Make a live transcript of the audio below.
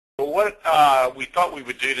what we thought we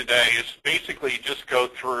would do today is basically just go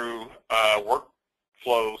through a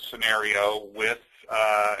workflow scenario with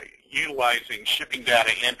utilizing shipping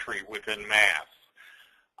data entry within MAS.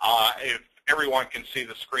 If everyone can see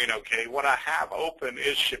the screen okay, what I have open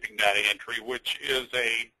is shipping data entry, which is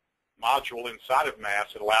a module inside of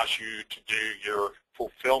MAS that allows you to do your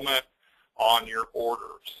fulfillment on your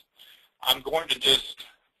orders. I'm going to just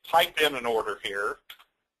type in an order here,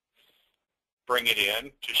 bring it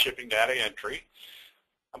in to shipping data entry.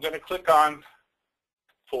 I'm going to click on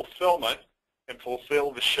fulfillment and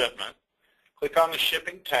fulfill the shipment. Click on the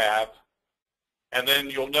shipping tab, and then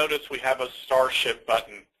you'll notice we have a Starship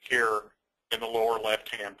button here in the lower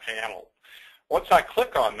left-hand panel. Once I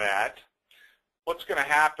click on that, what's going to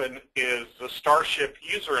happen is the Starship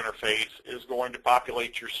user interface is going to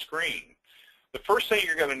populate your screen. The first thing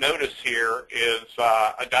you're going to notice here is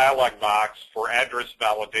a dialog box for address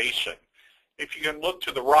validation. If you can look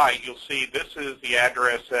to the right, you'll see this is the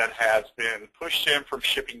address that has been pushed in from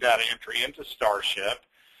shipping data entry into Starship.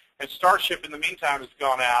 And Starship, in the meantime, has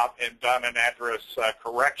gone out and done an address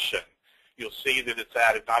correction. You'll see that it's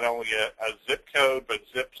added not only a zip code, but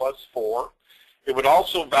zip +4. It would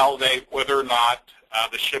also validate whether or not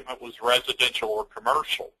the shipment was residential or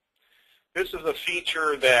commercial. This is a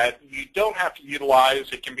feature that you don't have to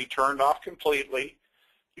utilize. It can be turned off completely.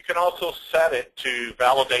 You can also set it to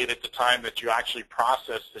validate at the time that you actually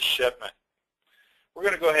process the shipment. We're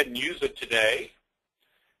going to go ahead and use it today.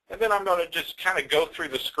 And then I'm going to just kind of go through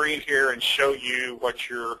the screen here and show you what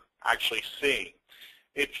you're actually seeing.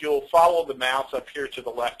 If you'll follow the mouse up here to the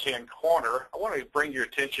left-hand corner, I want to bring your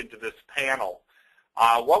attention to this panel.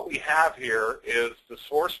 What we have here is the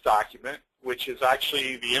source document, which is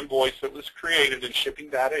actually the invoice that was created in shipping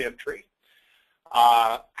data entry.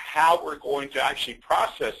 How we're going to actually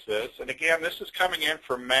process this, and again, this is coming in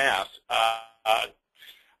from MAS,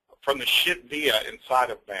 from the ship via inside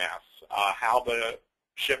of MAS, how the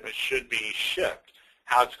shipment should be shipped,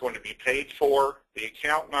 how it's going to be paid for, the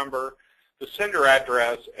account number, the sender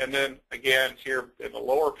address, and then again here in the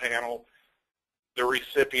lower panel, the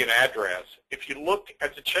recipient address. If you look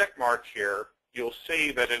at the check mark here, you'll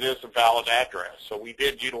see that it is a valid address. So we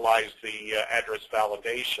did utilize the address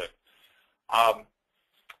validation.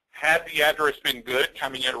 Had the address been good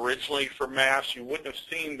coming in originally from MAS, you wouldn't have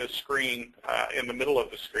seen the screen in the middle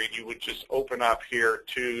of the screen. You would just open up here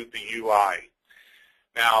to the UI.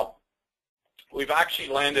 Now, we've actually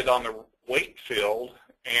landed on the weight field,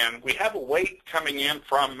 and we have a weight coming in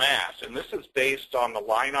from MAS, and this is based on the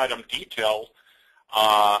line item details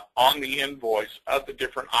on the invoice of the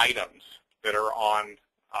different items that are on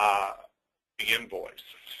the invoice.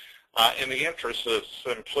 In the interest of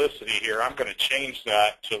simplicity here, I'm going to change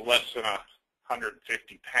that to less than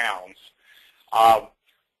 150 pounds.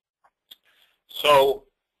 So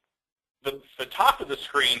the top of the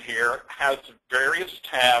screen here has various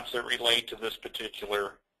tabs that relate to this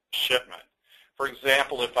particular shipment. For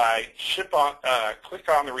example, if I click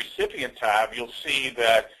on the Recipient tab, you'll see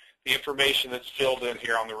that the information that's filled in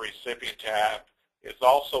here on the Recipient tab is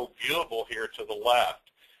also viewable here to the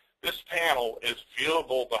left. This panel is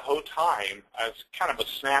viewable the whole time as kind of a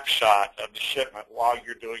snapshot of the shipment while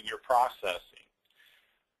you're doing your processing.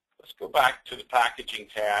 Let's go back to the Packaging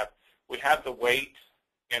tab. We have the weight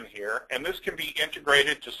in here, and this can be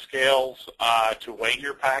integrated to scales to weigh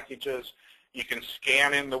your packages. You can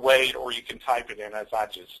scan in the weight, or you can type it in as I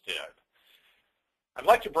just did. I'd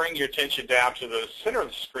like to bring your attention down to the center of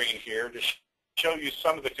the screen here to show you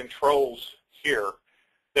some of the controls here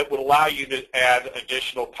that would allow you to add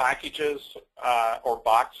additional packages or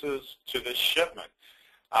boxes to this shipment.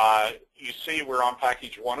 You see we're on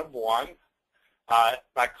package 1 of 1.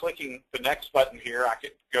 By clicking the next button here, I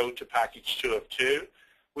could go to package 2 of 2.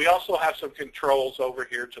 We also have some controls over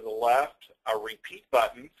here to the left, a repeat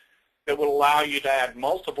button that would allow you to add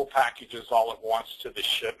multiple packages all at once to the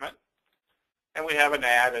shipment. And we have an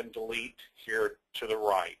add and delete here to the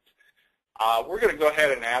right. We're going to go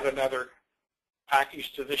ahead and add another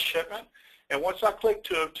package to this shipment. And once I click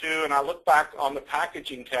 2 of 2 and I look back on the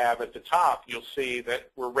Packaging tab at the top, you'll see that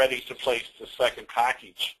we're ready to place the second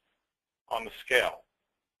package on the scale.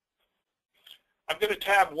 I'm going to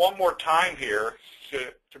tab one more time here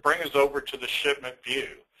to bring us over to the shipment view.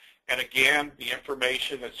 And again, the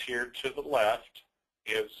information that's here to the left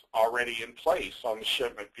is already in place on the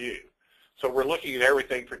shipment view. So we're looking at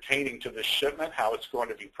everything pertaining to the shipment, how it's going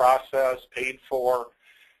to be processed, paid for.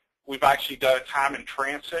 We've actually done a time in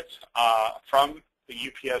transit from the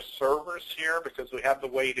UPS servers here because we have the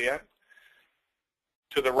weight in.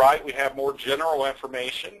 To the right, we have more general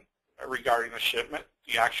information regarding the shipment.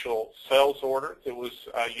 the actual sales order that was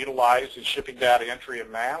utilized in shipping data entry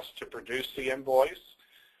in mass to produce the invoice.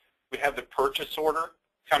 We have the purchase order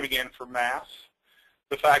coming in from mass.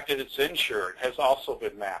 The fact that it's insured has also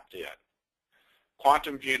been mapped in.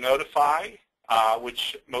 Quantum View Notify,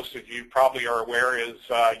 which most of you probably are aware is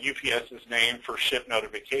UPS's name for ship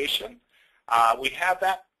notification. We have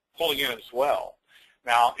that pulling in as well.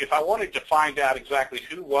 Now, if I wanted to find out exactly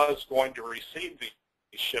who was going to receive these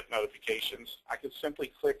ship notifications, I could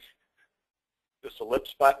simply click this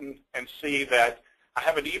ellipse button and see that I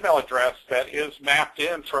have an email address that is mapped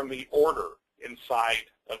in from the order inside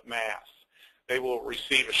of mass. They will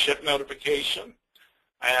receive a ship notification,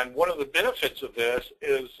 and one of the benefits of this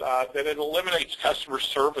is that it eliminates customer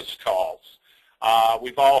service calls.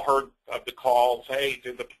 We've all heard of the calls, hey,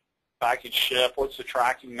 did the package ship, what's the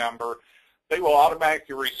tracking number? They will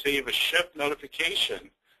automatically receive a ship notification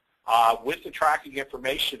with the tracking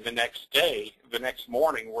information the next day, the next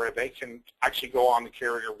morning, where they can actually go on the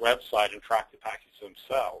carrier website and track the package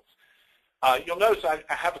themselves. You'll notice I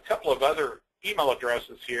have a couple of other email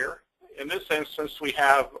addresses here. In this instance, we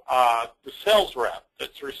have the sales rep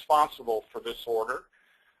that's responsible for this order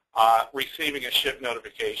receiving a ship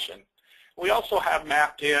notification. We also have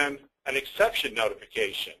mapped in an exception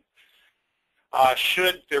notification.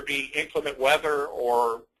 Should there be inclement weather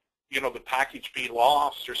or the package be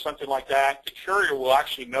lost or something like that, the courier will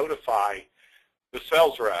actually notify the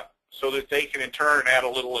sales rep so that they can in turn add a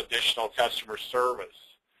little additional customer service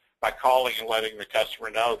by calling and letting the customer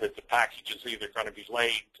know that the package is either going to be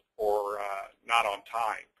late or not on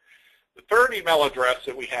time. The third email address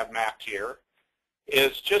that we have mapped here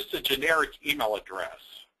is just a generic email address.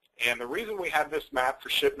 And the reason we have this map for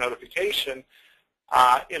ship notification,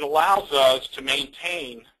 it allows us to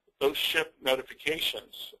maintain those ship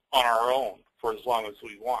notifications on our own for as long as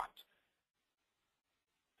we want.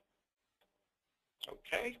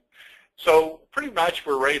 Okay, so pretty much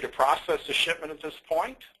we're ready to process the shipment at this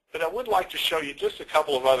point, but I would like to show you just a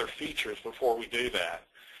couple of other features before we do that.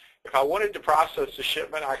 If I wanted to process the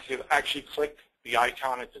shipment, I could actually click the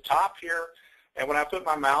icon at the top here, and when I put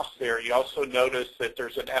my mouse there, you also notice that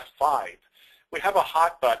there's an F5. We have a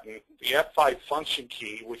hot button, the F5 function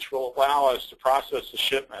key, which will allow us to process the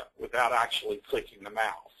shipment without actually clicking the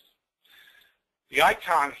mouse. The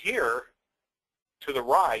icon here to the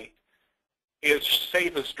right is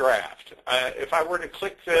Save as Draft. If I were to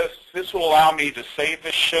click this, this will allow me to save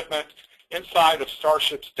this shipment inside of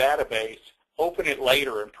Starship's database, open it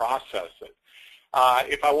later, and process it.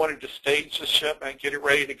 If I wanted to stage the shipment, get it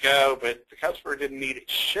ready to go, but the customer didn't need it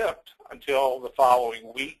shipped until the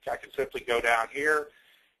following week, I could simply go down here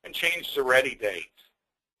and change the ready date,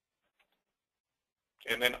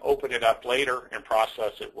 and then open it up later and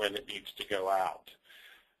process it when it needs to go out.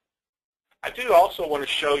 I do also want to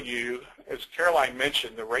show you, as Caroline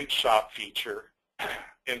mentioned, the rate shop feature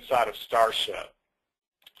inside of Starship.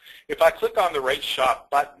 If I click on the rate shop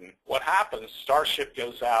button, what happens, Starship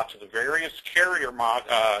goes out to the various carrier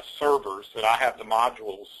servers that I have the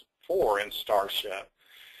modules for in Starship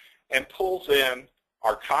and pulls in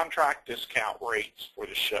our contract discount rates for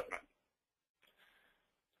the shipment.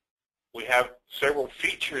 We have several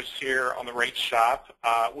features here on the rate shop.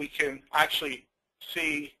 We can actually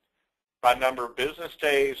see by number of business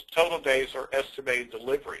days, total days, or estimated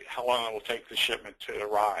delivery, how long it will take the shipment to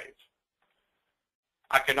arrive.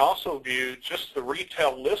 I can also view just the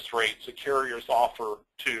retail list rates that carriers offer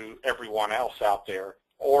to everyone else out there,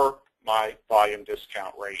 or my volume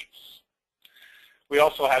discount rates. We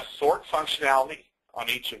also have sort functionality on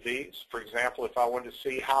each of these. For example, if I wanted to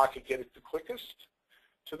see how I could get it the quickest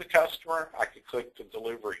to the customer, I could click the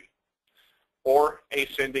delivery. Or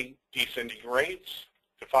ascending, descending rates.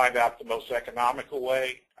 To find out the most economical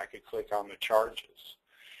way, I could click on the charges.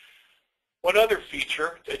 One other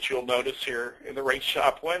feature that you'll notice here in the rate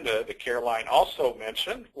shop window that Caroline also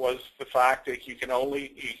mentioned was the fact that you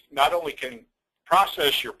not only can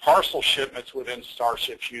process your parcel shipments within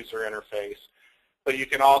Starship's user interface, but you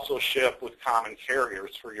can also ship with common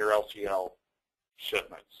carriers for your LTL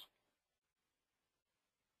shipments.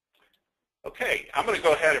 Okay, I'm going to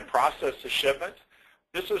go ahead and process the shipment.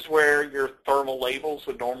 This is where your thermal labels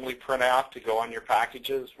would normally print out to go on your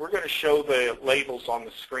packages. We're going to show the labels on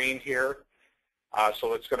the screen here.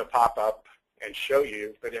 So it's going to pop up and show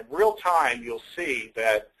you. But in real time, you'll see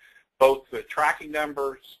that both the tracking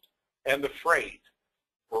numbers and the freight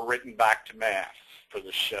were written back to mass for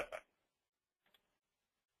the shipment.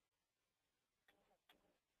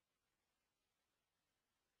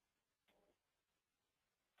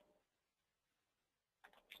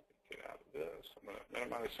 Get out of this. I'm going to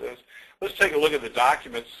minimize this. Let's take a look at the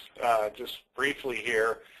documents just briefly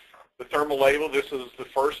here. the thermal label. This is the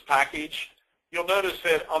first package. You'll notice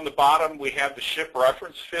that on the bottom we have the ship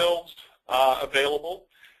reference fields available.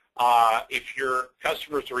 If your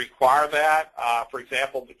customers require that, for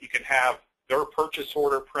example, you can have their purchase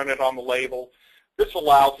order printed on the label. This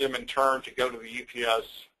allows them in turn to go to the UPS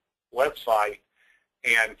website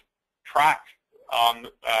and track on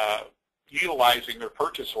utilizing their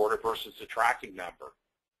purchase order versus the tracking number.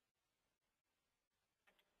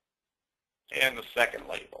 And the second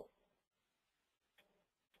label.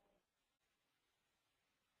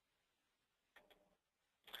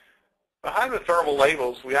 Behind the thermal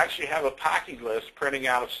labels, we actually have a packing list printing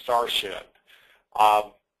out of Starship.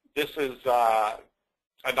 This is a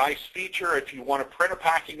nice feature if you want to print a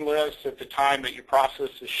packing list at the time that you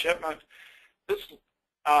process the shipment. This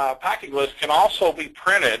packing list can also be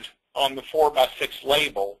printed on the 4x6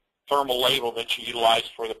 label, thermal label that you utilize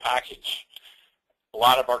for the package. A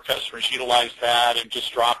lot of our customers utilize that and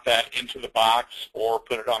just drop that into the box or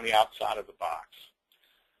put it on the outside of the box.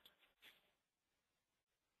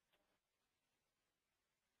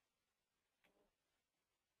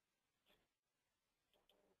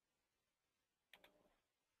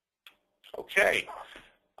 Okay,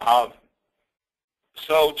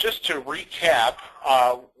 so just to recap,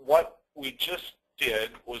 what we just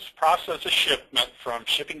did was process a shipment from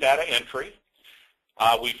shipping data entry.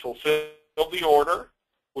 We fulfilled the order.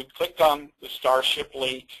 We clicked on the Starship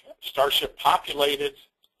link. Starship populated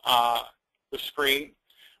the screen.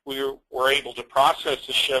 We were able to process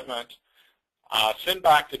the shipment, send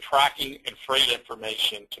back the tracking and freight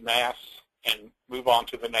information to MAS, and move on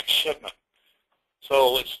to the next shipment.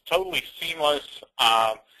 So it's totally seamless.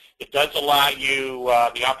 It does allow you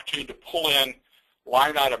the opportunity to pull in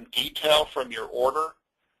line item detail from your order.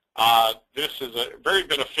 This is very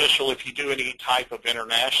beneficial if you do any type of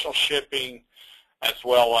international shipping as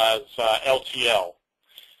well as LTL.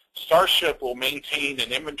 Starship will maintain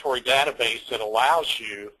an inventory database that allows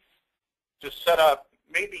you to set up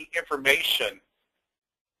maybe information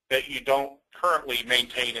that you don't currently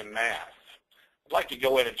maintain in MAS. I'd like to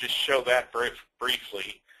go in and just show that very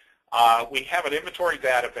briefly. We have an inventory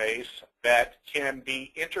database that can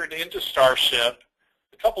be entered into Starship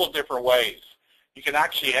a couple of different ways. You can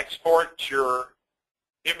actually export your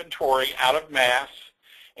inventory out of MAS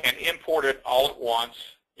and import it all at once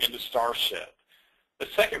into Starship. The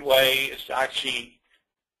second way is to actually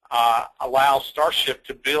allow Starship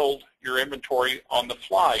to build your inventory on the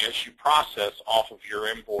fly as you process off of your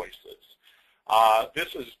invoices.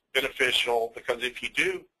 This is beneficial because if you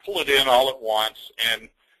do pull it in all at once and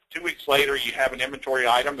 2 weeks later you have an inventory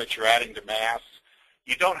item that you're adding to MAS,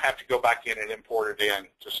 you don't have to go back in and import it in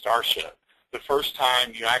to Starship. The first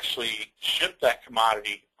time you actually ship that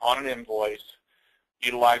commodity on an invoice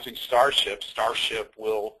utilizing Starship, Starship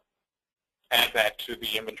will add that to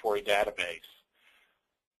the inventory database.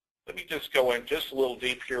 Let me just go in just a little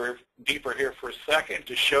deeper here for a second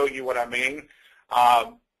to show you what I mean.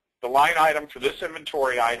 The line item for this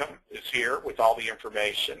inventory item is here with all the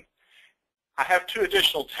information. I have two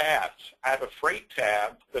additional tabs. I have a freight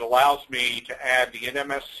tab that allows me to add the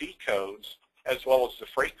NMSC codes as well as the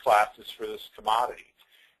freight classes for this commodity.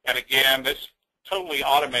 And again, this totally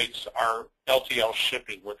automates our LTL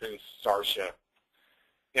shipping within Starship.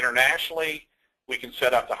 Internationally, we can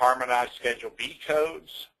set up the harmonized Schedule B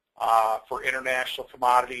codes for international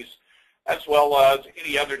commodities, as well as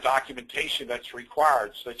any other documentation that's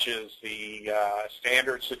required, such as the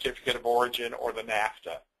standard certificate of origin or the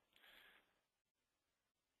NAFTA.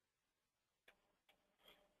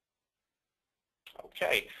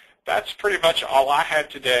 Okay, that's pretty much all I had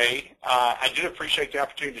today. I do appreciate the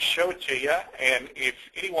opportunity to show it to you, and if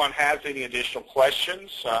anyone has any additional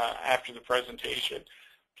questions after the presentation,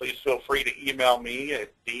 please feel free to email me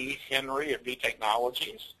at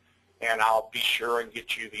dhenry@vtechnologies, and I'll be sure and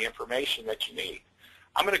get you the information that you need.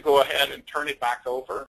 I'm going to go ahead and turn it back over